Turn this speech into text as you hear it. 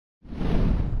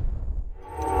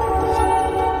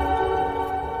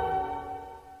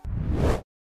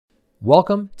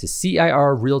Welcome to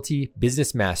CIR Realty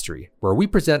Business Mastery, where we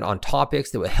present on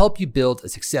topics that will help you build a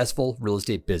successful real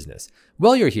estate business.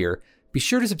 While you're here, be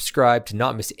sure to subscribe to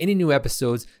not miss any new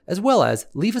episodes, as well as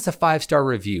leave us a 5-star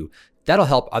review. That'll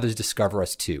help others discover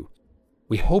us too.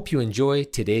 We hope you enjoy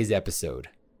today's episode.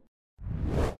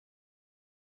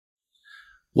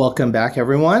 Welcome back,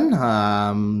 everyone.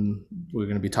 We're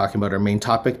going to be talking about our main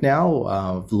topic now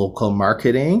of local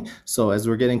marketing. So as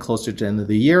we're getting closer to the end of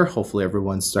the year, hopefully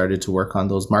everyone's started to work on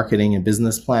those marketing and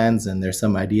business plans, and there's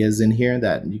some ideas in here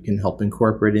that you can help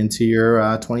incorporate into your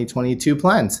 2022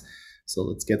 plans. So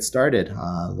let's get started.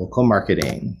 Local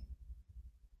marketing.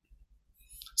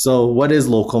 So what is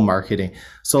local marketing?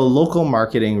 So local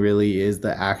marketing really is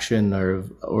the action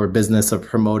or business of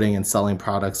promoting and selling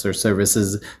products or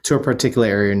services to a particular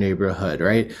area or neighborhood,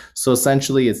 right? So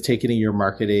essentially it's taking your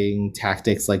marketing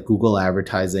tactics like Google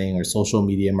advertising or social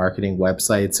media marketing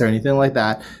websites or anything like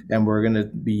that, and we're going to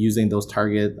be using those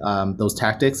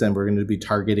tactics, and we're going to be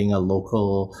targeting a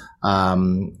local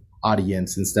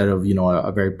audience instead of,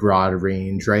 a very broad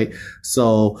range, right?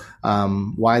 So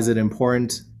why is it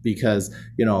important? Because,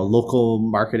 local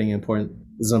marketing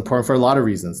is important for a lot of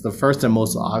reasons. The first and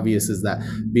most obvious is that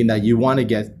you want to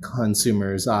get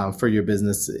consumers for your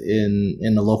business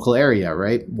in a local area,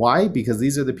 right? Why? Because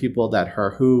these are the people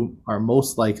who are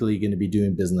most likely going to be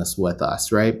doing business with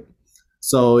us, right?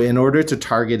 So in order to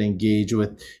target, engage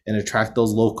with, and attract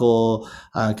those local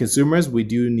consumers, we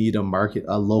do need a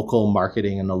local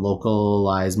marketing and a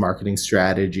localized marketing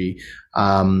strategy.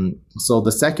 So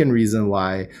the second reason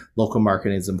why local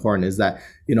marketing is important is that,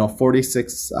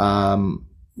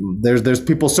 there's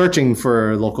people searching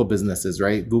for local businesses,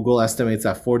 right? Google estimates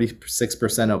that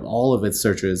 46% of all of its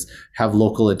searches have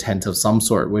local intent of some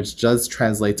sort, which does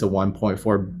translate to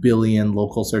 1.4 billion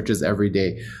local searches every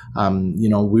day.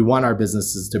 We want our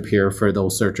businesses to appear for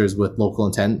those searchers with local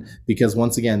intent, because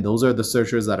once again, those are the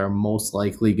searchers that are most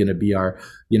likely going to be our,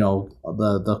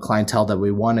 the clientele that we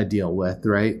want to deal with,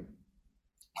 right?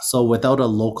 So without a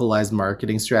localized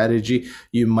marketing strategy,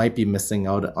 you might be missing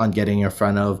out on getting in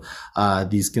front of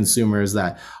these consumers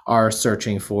that are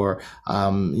searching for,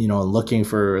 looking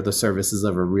for the services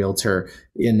of a realtor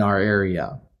in our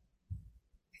area.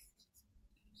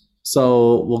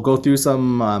 So we'll go through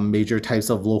some major types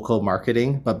of local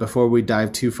marketing, but before we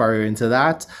dive too far into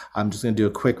that, I'm just going to do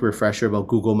a quick refresher about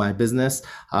Google My Business.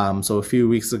 So a few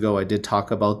weeks ago, I did talk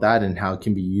about that and how it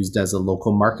can be used as a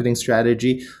local marketing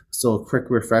strategy. So a quick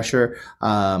refresher.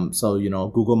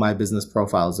 Google My Business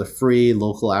Profile is a free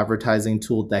local advertising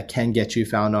tool that can get you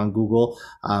found on Google.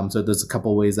 So there's a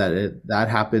couple ways that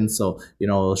happens. So,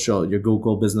 it'll show your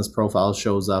Google Business Profile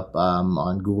shows up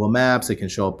on Google Maps. It can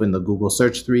show up in the Google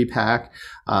Search 3-pack.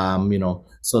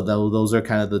 So those are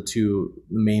kind of the two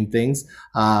main things,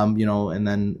 and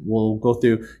then we'll go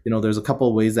through, there's a couple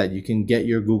of ways that you can get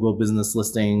your Google business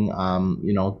listing,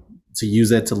 to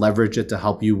use it, to leverage it, to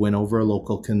help you win over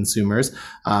local consumers.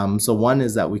 So one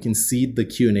is that we can seed the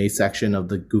Q&A section of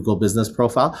the Google Business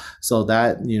Profile. So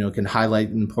that, can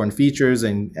highlight important features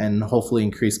and hopefully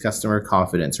increase customer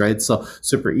confidence, right? So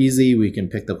super easy. We can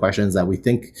pick the questions that we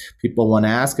think people want to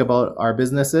ask about our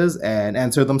businesses and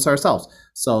answer them ourselves.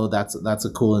 So that's a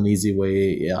cool and easy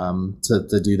way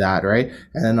to do that, right?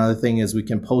 And another thing is we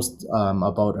can post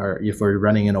about if we're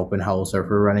running an open house or if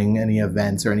we're running any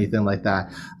events or anything like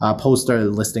that, post our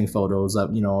listing photos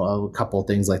of, a couple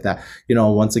things like that.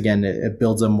 Once again, it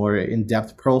builds a more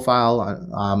in-depth profile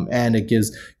and it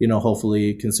gives,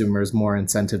 hopefully consumers more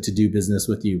incentive to do business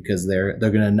with you because they're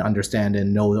going to understand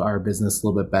and know our business a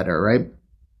little bit better, right?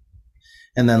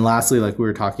 And then lastly, like we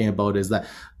were talking about, is that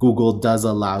Google does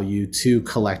allow you to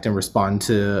collect and respond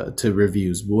to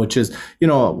reviews, which is,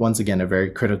 once again, a very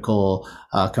critical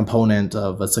component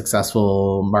of a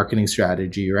successful marketing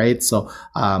strategy, right? So,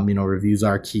 reviews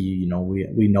are key.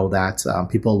 We know that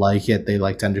people like it. They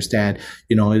like to understand,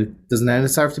 it doesn't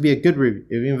necessarily have to be a good review,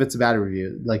 even if it's a bad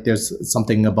review. Like there's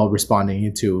something about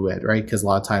responding to it, right? Because a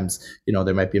lot of times,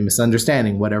 there might be a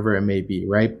misunderstanding, whatever it may be,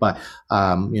 right? But,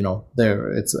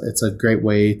 it's a great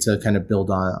way to kind of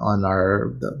build on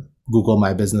the Google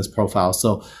My Business Profile.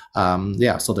 So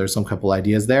so there's some couple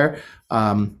ideas there.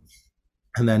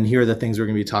 And then here are the things we're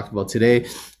going to be talking about today.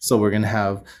 So we're going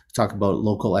to talk about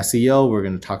local SEO. We're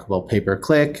going to talk about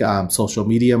pay-per-click, social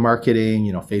media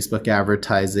marketing, Facebook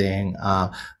advertising.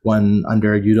 One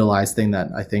underutilized thing that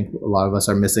I think a lot of us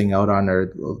are missing out on are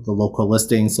the local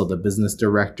listings. So the business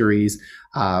directories,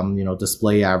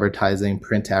 display advertising,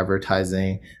 print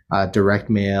advertising, direct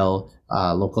mail,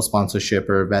 local sponsorship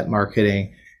or event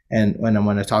marketing. And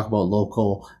when I talk about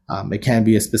local, it can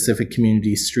be a specific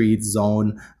community, street,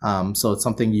 zone. So it's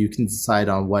something you can decide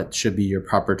on what should be your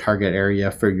proper target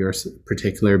area for your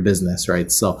particular business,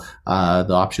 right? So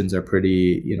the options are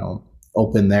pretty,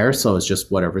 open there. So it's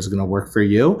just whatever's going to work for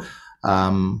you.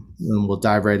 And we'll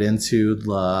dive right into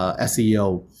the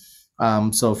SEO.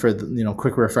 So for the,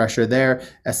 quick refresher there,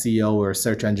 SEO or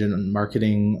search engine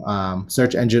marketing,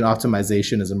 search engine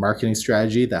optimization is a marketing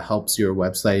strategy that helps your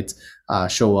website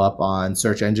show up on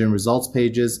search engine results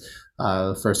pages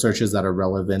for searches that are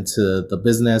relevant to the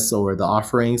business or the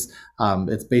offerings.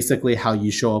 It's basically how you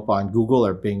show up on Google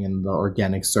or Bing in the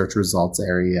organic search results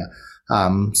area.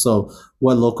 So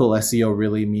what local SEO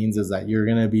really means is that you're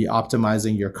going to be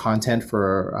optimizing your content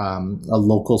for a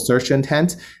local search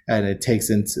intent, and it takes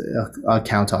into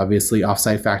account obviously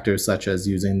offsite factors such as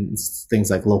using things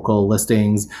like local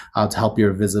listings to help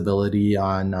your visibility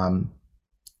on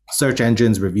search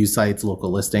engines, review sites,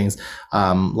 local listings,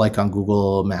 like on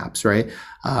Google Maps, right?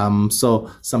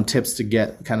 So some tips to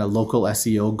get kind of local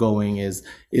SEO going is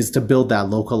to build that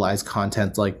localized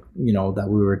content, like, that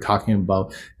we were talking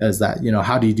about, is that,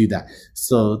 how do you do that?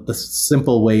 So the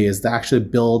simple way is to actually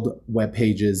build web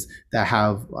pages that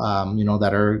have,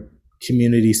 that are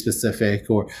community specific,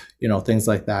 or things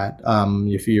like that.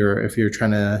 If you're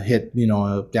trying to hit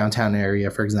a downtown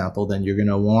area, for example, then you're going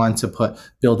to want to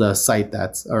build a site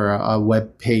or a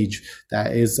web page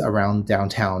that is around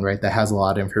downtown, right? That has a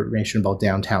lot of information about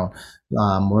downtown,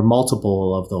 or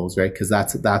multiple of those, right? Because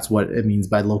that's what it means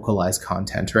by localized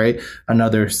content, right?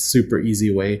 Another super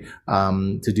easy way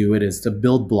to do it is to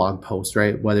build blog posts,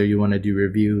 right? Whether you want to do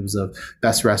reviews of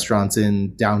best restaurants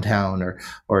in downtown,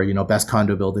 or best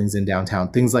condo buildings in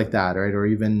downtown, things like that, right? Or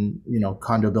even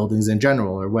condo buildings in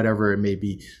general, or whatever it may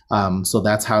be. So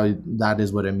that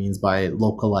is what it means by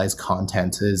localized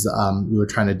content, is you were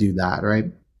trying to do that,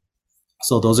 right?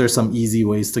 So those are some easy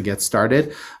ways to get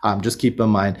started. Just keep in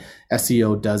mind,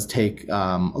 SEO does take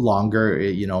longer.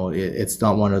 It's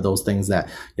not one of those things that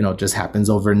just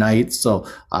happens overnight. So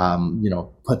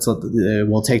it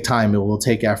will take time. It will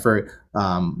take effort.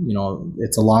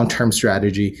 It's a long-term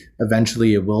strategy.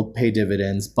 Eventually, it will pay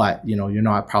dividends, but you're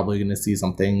not probably going to see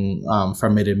something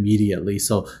from it immediately.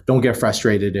 So don't get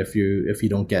frustrated if you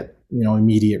don't get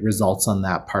immediate results on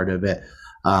that part of it.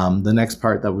 The next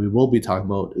part that we will be talking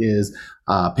about is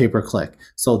pay-per-click.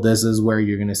 So this is where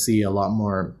you're going to see a lot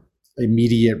more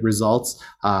immediate results.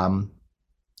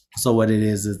 So what it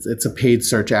is, it's a paid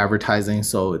search advertising.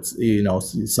 So it's,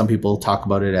 some people talk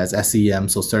about it as SEM,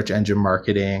 so search engine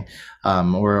marketing,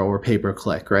 or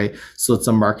pay-per-click, right? So it's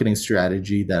a marketing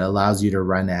strategy that allows you to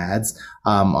run ads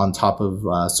on top of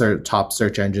top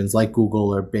search engines like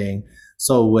Google or Bing.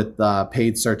 So with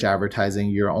paid search advertising,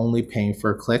 you're only paying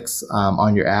for clicks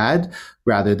on your ad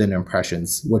rather than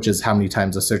impressions, which is how many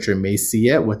times a searcher may see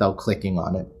it without clicking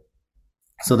on it.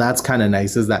 So that's kind of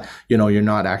nice, is that, you're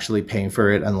not actually paying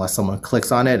for it unless someone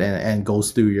clicks on it and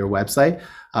goes through your website.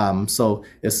 So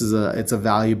it's a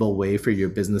valuable way for your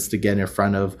business to get in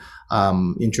front of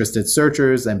interested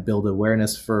searchers and build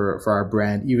awareness for our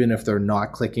brand, even if they're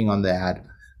not clicking on the ad,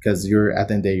 because at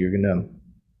the end of the day,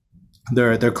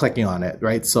 they're clicking on it,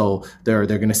 right? So they're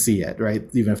going to see it, right?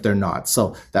 Even if they're not.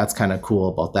 So that's kind of cool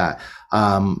about that.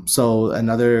 So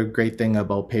another great thing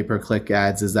about pay-per-click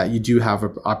ads is that you do have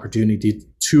an opportunity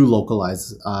to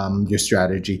localize your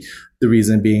strategy. The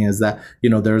reason being is that,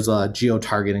 there's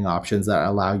geo-targeting options that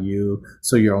allow you,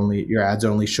 so your ads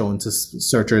are only shown to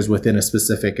searchers within a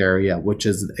specific area, which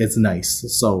it's nice.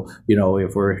 So,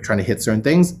 if we're trying to hit certain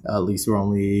things, at least we're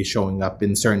only showing up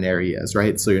in certain areas,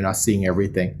 right? So you're not seeing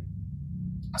everything.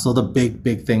 So the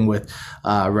big thing with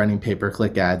running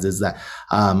pay-per-click ads is that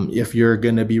if you're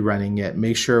going to be running it,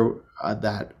 make sure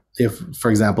that if, for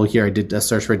example, here I did a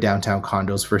search for downtown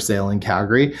condos for sale in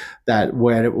Calgary, that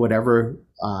whatever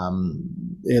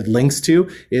it links to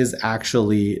is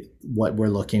actually what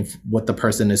what the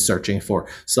person is searching for.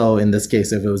 So in this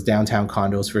case, if it was downtown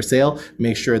condos for sale,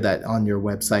 make sure that on your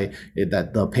website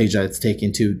that the page that it's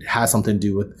taken to has something to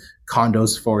do with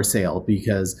condos for sale,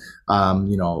 because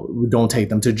don't take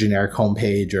them to generic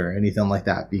homepage or anything like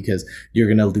that, because you're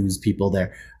going to lose people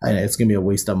there, and it's going to be a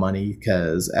waste of money,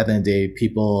 because at the end of the day,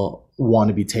 people want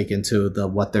to be taken to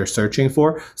what they're searching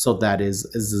for. So that is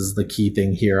the key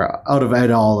thing here out of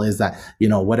it all, is that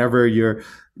whatever your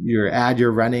ad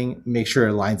you're running, make sure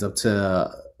it lines up to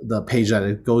the page that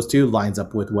it goes to, lines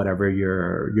up with whatever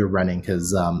you're running,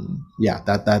 because yeah,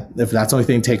 that if that's the only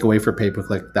thing to take away for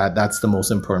pay-per-click, that's the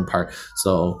most important part.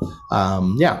 So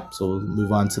yeah, so we'll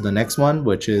move on to the next one,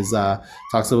 which is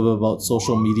talks a little bit about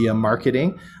social media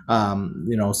marketing.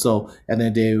 So at the end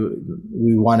of the day,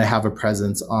 we want to have a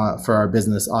presence for our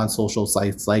business on social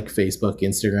sites like Facebook,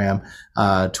 Instagram,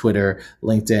 Twitter,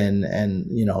 LinkedIn, and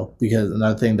because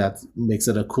another thing that makes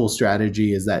it a cool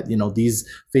strategy is that these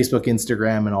Facebook,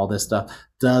 Instagram, and all this stuff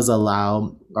does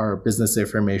allow our business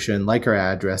information like our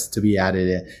address to be added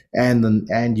in,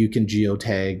 and you can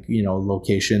geotag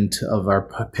location of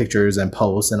our pictures and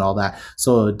posts and all that,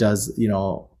 so it does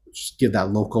just give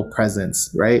that local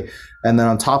presence, right? And then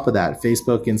on top of that,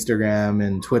 Facebook, Instagram,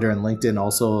 and Twitter and LinkedIn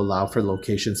also allow for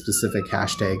location specific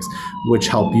hashtags, which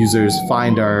help users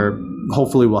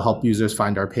hopefully will help users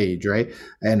find our page, right?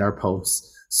 And our posts.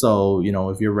 So,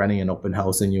 if you're running an open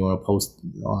house and you want to post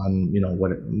on,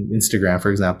 Instagram,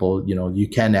 for example, you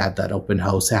can add that open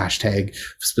house hashtag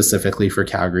specifically for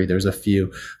Calgary. There's a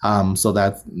few. So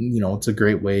that's, it's a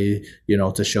great way,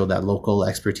 to show that local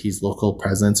expertise, local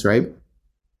presence, right?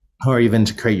 Or even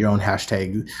to create your own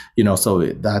hashtag, so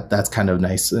that's kind of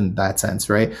nice in that sense,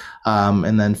 right?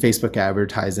 And then Facebook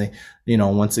advertising,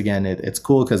 once again, it's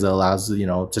cool because it allows,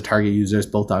 to target users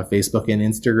both on Facebook and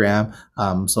Instagram.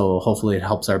 So hopefully it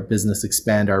helps our business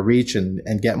expand our reach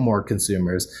and get more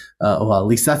consumers. Well, at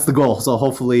least that's the goal. So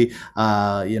hopefully,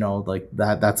 like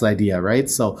that's the idea, right?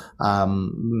 So,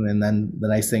 and then the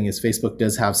nice thing is Facebook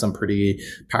does have some pretty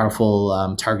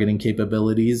powerful targeting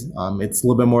capabilities. It's a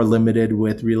little bit more limited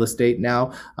with real estate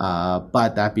now.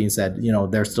 But that being said,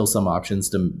 there's still some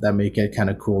options that make it kind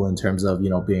of cool in terms of,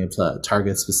 being able to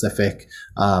target specific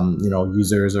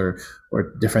users or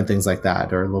different things like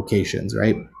that, or locations,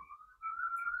 right?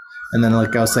 And then,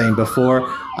 like I was saying before,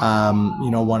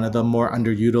 one of the more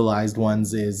underutilized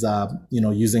ones is,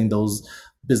 using those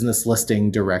business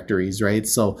listing directories, right?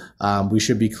 So we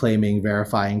should be claiming,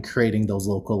 verifying, creating those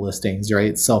local listings,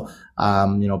 right? So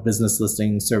business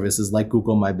listing services like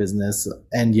Google My Business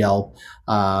and Yelp,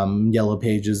 Yellow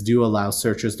Pages do allow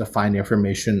searchers to find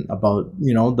information about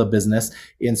the business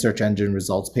in search engine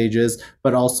results pages,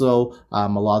 but also a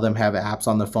lot of them have apps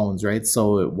on the phones, right?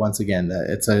 So once again,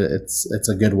 it's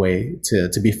a good way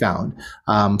to be found.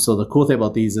 So the cool thing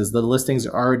about these is the listings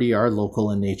already are local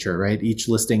in nature, right? Each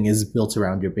listing is built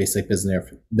around your basic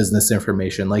business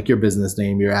information, like your business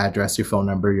name, your address, your phone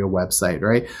number, your website,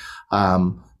 right?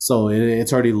 So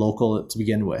it's already local to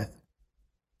begin with.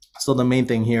 So the main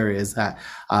thing here is that,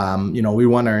 we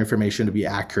want our information to be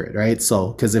accurate, right?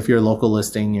 So, because if your local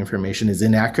listing information is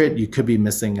inaccurate, you could be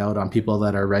missing out on people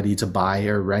that are ready to buy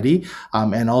or ready.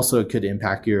 And also it could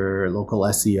impact your local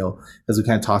SEO, as we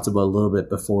kind of talked about a little bit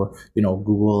before.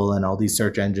 Google and all these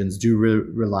search engines do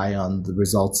rely on the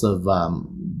results of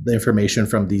the information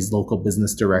from these local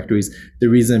business directories. The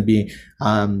reason being,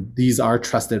 these are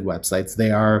trusted websites.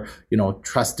 They are,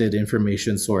 trusted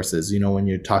information sources, when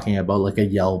you're talking about like a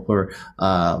Yelp or,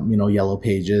 Yellow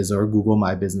Pages or Google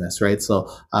My Business, right? So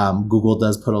Google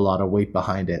does put a lot of weight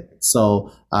behind it.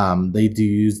 So they do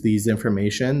use these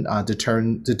information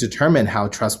to determine how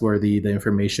trustworthy the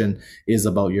information is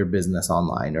about your business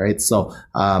online, right? So,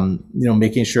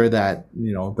 making sure that,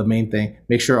 the main thing,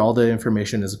 make sure all the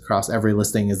information is across every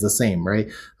listing is the same, right?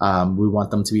 We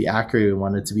want them to be accurate. We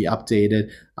want it to be updated.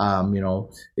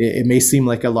 It may seem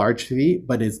like a large fee,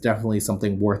 but it's definitely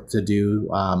something worth to do,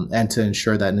 and to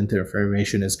ensure that the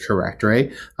information is correct,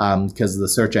 right? Because the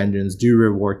search engines do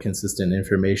reward consistent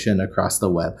information across the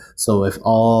web. So if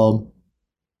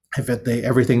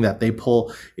everything that they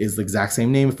pull is the exact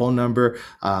same name, phone number,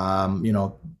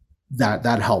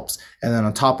 that helps. And then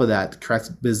on top of that,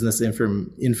 correct business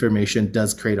information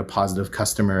does create a positive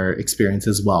customer experience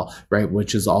as well, right?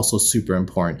 Which is also super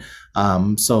important.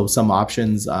 So some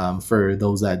options for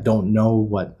those that don't know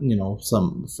what,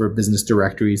 some for business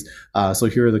directories. So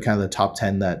here are the kind of the top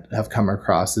 10 that have come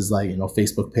across is like,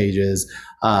 Facebook pages,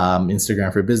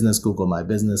 Instagram for business, Google My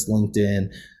Business, LinkedIn,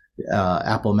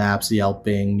 Apple Maps, Yelp,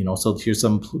 Bing, so here's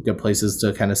some good places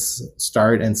to kind of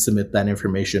start and submit that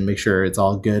information, make sure it's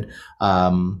all good.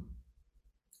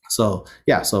 So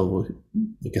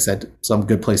like I said, some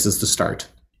good places to start.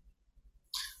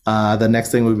 The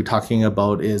next thing we'll be talking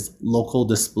about is local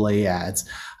display ads.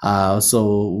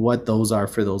 So what those are,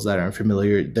 for those that aren't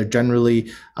familiar, they're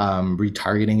generally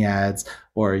retargeting ads,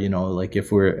 or like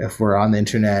if we're on the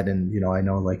internet, and I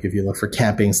know, like, if you look for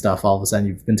camping stuff, all of a sudden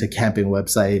you've been to a camping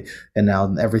website, and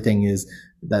now everything is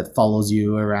that follows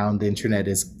you around the internet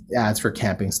is ads for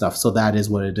camping stuff. So that is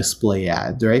what a display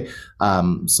ad, right?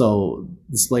 So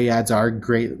display ads are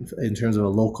great in terms of a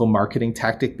local marketing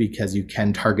tactic, because you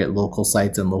can target local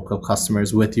sites and local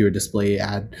customers with your display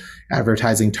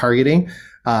advertising targeting.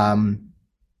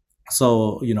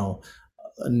 So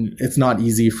it's not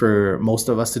easy for most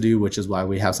of us to do, which is why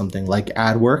we have something like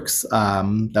AdWorks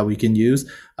that we can use.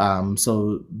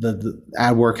 So the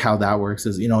AdWorks, how that works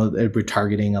is,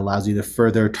 retargeting allows you to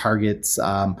further target,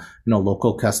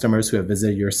 local customers who have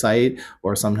visited your site,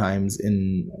 or sometimes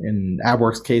in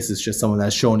AdWorks case, it's just someone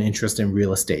that's shown interest in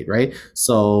real estate, right?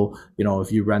 So,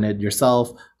 if you run it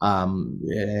yourself,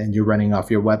 and you're running off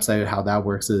your website, how that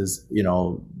works is,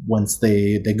 once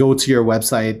they go to your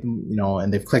website,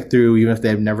 and they've clicked through, even if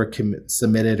they've never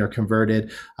submitted or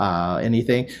converted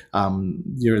anything,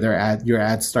 your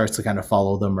ad starts to kind of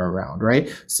follow them around,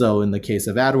 right? So in the case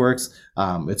of AdWorks,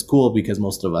 it's cool because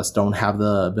most of us don't have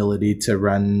the ability to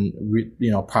run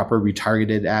proper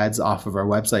retargeted ads off of our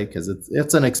website, because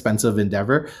it's an expensive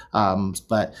endeavor.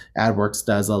 But AdWorks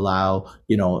does allow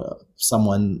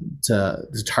someone to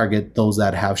target those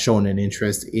that have shown an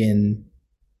interest in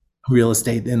real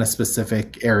estate in a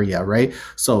specific area, right?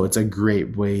 So it's a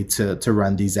great way to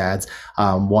run these ads.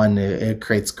 One, it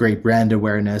creates great brand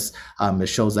awareness. It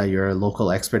shows that you're a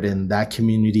local expert in that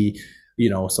community.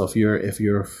 So if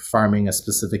you're farming a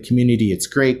specific community, it's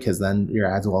great, because then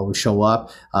your ads will always show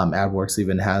up. AdWorks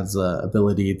even has the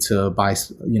ability to buy,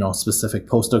 specific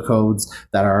postal codes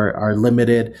that are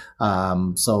limited.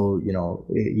 So,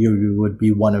 you would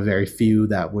be one of very few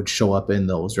that would show up in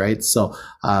those, right? So,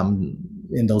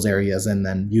 in those areas, and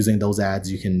then using those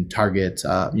ads, you can target,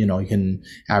 you can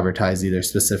advertise either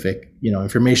specific,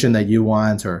 information that you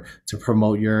want, or to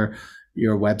promote your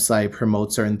website,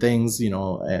 promote certain things,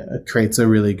 it creates a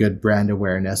really good brand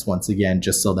awareness, once again,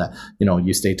 just so that,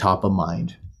 you stay top of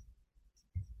mind.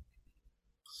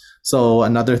 So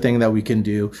another thing that we can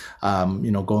do,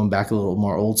 going back a little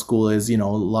more old school, is, a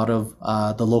lot of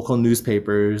the local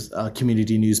newspapers,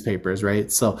 community newspapers, right?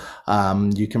 So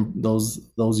you can those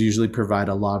usually provide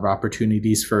a lot of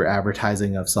opportunities for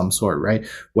advertising of some sort, right?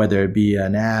 Whether it be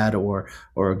an ad or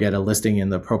get a listing in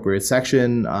the appropriate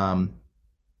section.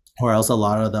 Or else a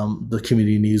lot of them, the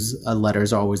community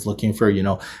newsletters are always looking for,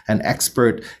 an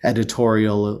expert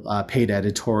editorial, paid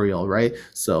editorial, right?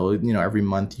 So, every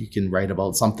month you can write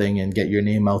about something and get your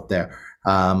name out there.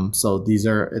 So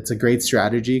it's a great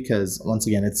strategy, because once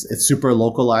again, it's super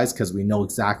localized, because we know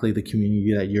exactly the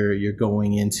community that you're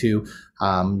going into,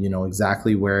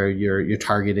 exactly where your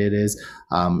targeted is.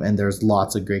 And there's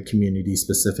lots of great community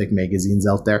specific magazines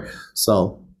out there.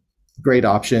 So great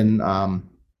option.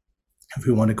 If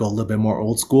we want to go a little bit more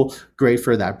old school, great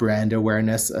for that brand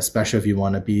awareness, especially if you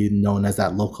want to be known as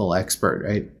that local expert,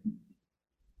 right?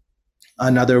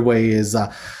 Another way is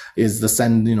to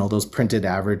send, those printed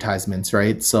advertisements,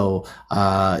 right? So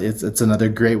it's another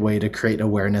great way to create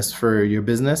awareness for your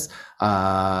business.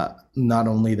 Not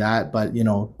only that, but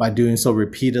by doing so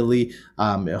repeatedly,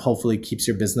 it hopefully keeps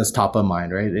your business top of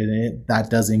mind, right? And that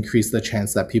does increase the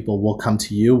chance that people will come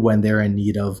to you when they're in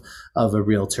need of a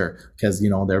realtor, because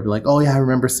they're like, oh yeah, I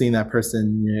remember seeing that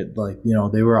person,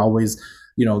 they were always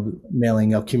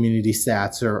mailing out community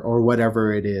stats or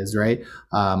whatever it is, right?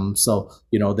 So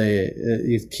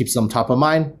it keeps them top of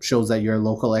mind, shows that you're a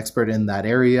local expert in that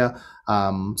area.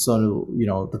 So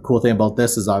the cool thing about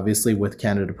this is, obviously with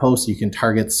Canada Post, you can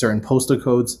target certain postal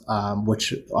codes,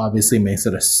 which obviously makes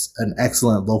it an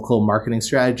excellent local marketing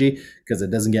strategy, because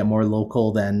it doesn't get more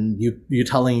local than you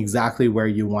telling exactly where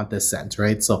you want this sent,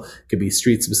 right? So it could be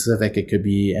street specific, it could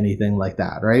be anything like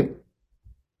that, right?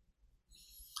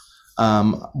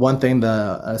 One thing,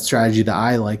 the strategy that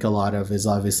I like a lot of is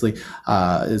obviously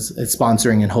is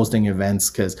sponsoring and hosting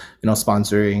events, because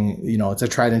sponsoring, it's a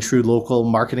tried and true local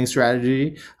marketing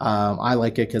strategy. I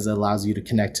like it because it allows you to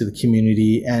connect to the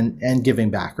community and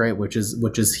giving back, right? Which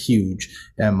is huge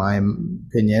in my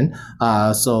opinion.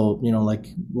 So like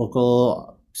local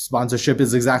sponsorship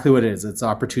is exactly what it is. It's an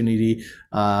opportunity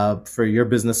for your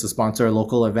business to sponsor a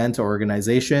local event or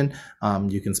organization.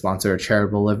 You can sponsor a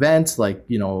charitable event, like,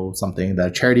 something that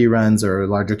a charity runs, or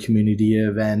larger community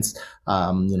events,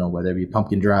 whether it be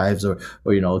pumpkin drives or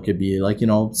it could be like,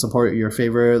 support your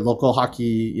favorite local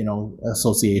hockey,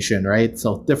 association, right?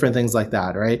 So different things like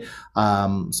that, right?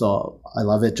 So I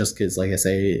love it just because, like I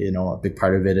say, a big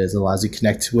part of it is it allows you to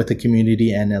connect with the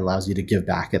community, and it allows you to give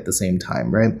back at the same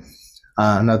time, right?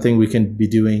 Another thing we can be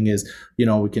doing is,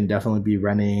 we can definitely be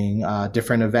running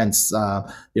different events.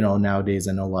 Nowadays,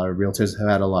 I know a lot of realtors have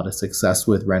had a lot of success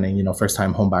with running,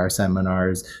 first-time homebuyer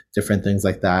seminars, different things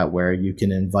like that, where you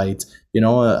can invite,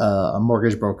 a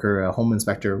mortgage broker, a home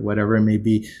inspector, whatever it may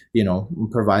be,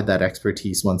 provide that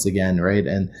expertise once again, right?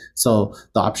 And so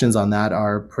the options on that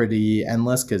are pretty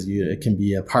endless, because it can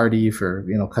be a party for,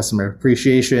 customer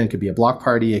appreciation, it could be a block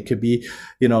party, it could be,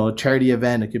 a charity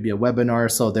event, it could be a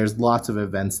webinar. So there's lots of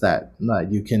events that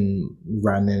you can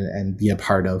run and be a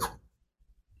part of.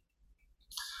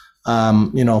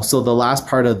 So the last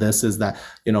part of this is that,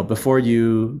 before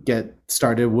you get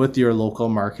started with your local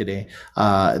marketing,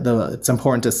 it's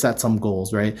important to set some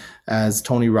goals, right? As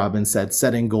Tony Robbins said,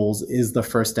 setting goals is the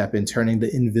first step in turning the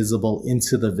invisible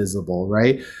into the visible,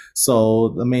 right? So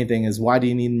the main thing is, why do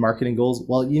you need marketing goals?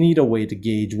 Well, you need a way to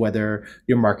gauge whether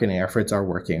your marketing efforts are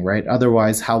working, right?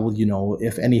 Otherwise, how will you know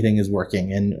if anything is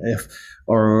working, and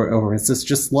or is this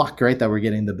just luck, right, that we're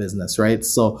getting the business, right?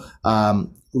 So,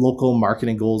 local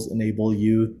marketing goals enable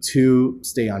you to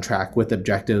stay on track with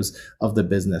objectives of the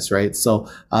business, right? So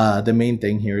the main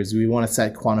thing here is we want to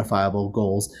set quantifiable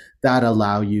goals that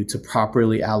allow you to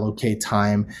properly allocate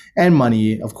time and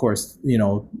money, of course,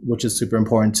 which is super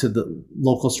important, to the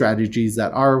local strategies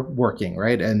that are working,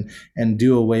 right? And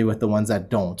do away with the ones that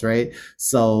don't, right?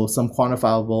 So some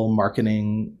quantifiable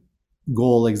marketing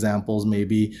goal examples may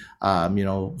be,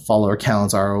 follower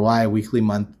counts, ROI, weekly,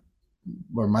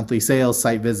 monthly sales,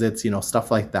 site visits,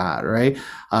 stuff like that, right?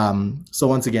 So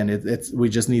once again, we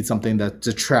just need something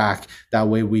to track. That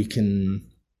way we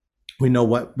know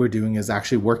what we're doing is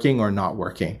actually working or not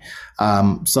working.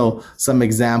 So some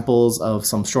examples of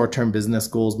some short-term business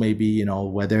goals may be,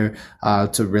 whether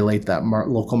to relate that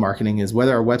local marketing is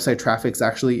whether our website traffic is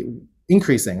actually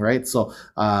increasing, right? So,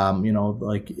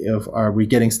 are we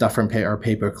getting stuff from our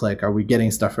pay-per-click? Are we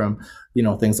getting stuff from,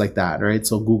 things like that, right?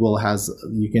 So Google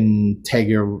you can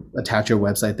attach your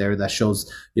website there that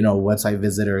shows, website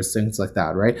visitors, things like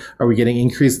that, right? Are we getting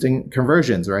increased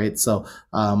conversions, right? So,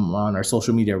 on our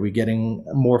social media, are we getting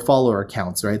more follower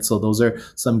accounts, right? So those are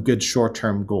some good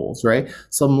short-term goals, right?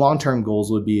 Some long-term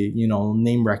goals would be,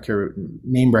 name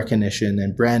recognition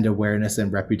and brand awareness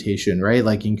and reputation, right?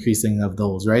 Like increasing of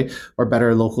those, right? Or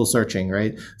better local searching,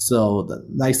 right? So the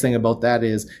nice thing about that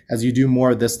is, as you do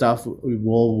more of this stuff,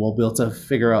 we'll be able to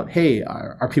figure out, hey,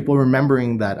 are people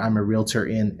remembering that I'm a realtor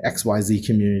in XYZ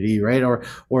community, right? Or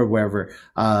wherever,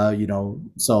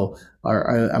 so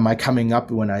am I coming up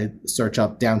when I search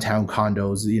up downtown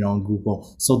condos, on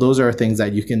Google? So those are things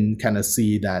that you can kind of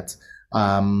see that,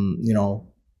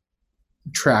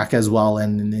 track as well,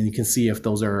 and then you can see if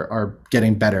those are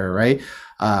getting better, right?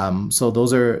 So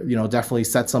those are, definitely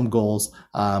set some goals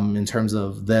in terms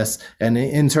of this, and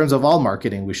in terms of all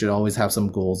marketing, we should always have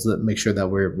some goals that make sure that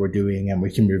we're doing and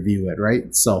we can review it,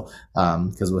 right? So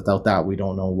because without that, we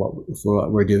don't know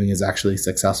what we're doing is actually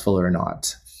successful or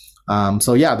not.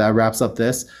 So yeah, that wraps up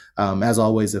this. As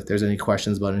always, if there's any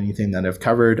questions about anything that I've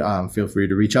covered, feel free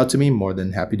to reach out to me. More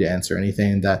than happy to answer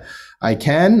anything that I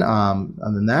can.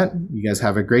 Other than that, you guys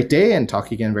have a great day, and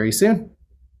talk again very soon.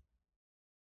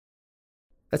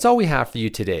 That's all we have for you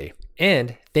today.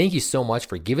 And thank you so much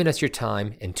for giving us your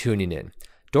time and tuning in.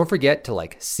 Don't forget to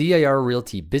like CIR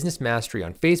Realty Business Mastery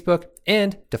on Facebook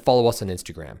and to follow us on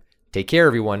Instagram. Take care,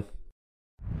 everyone.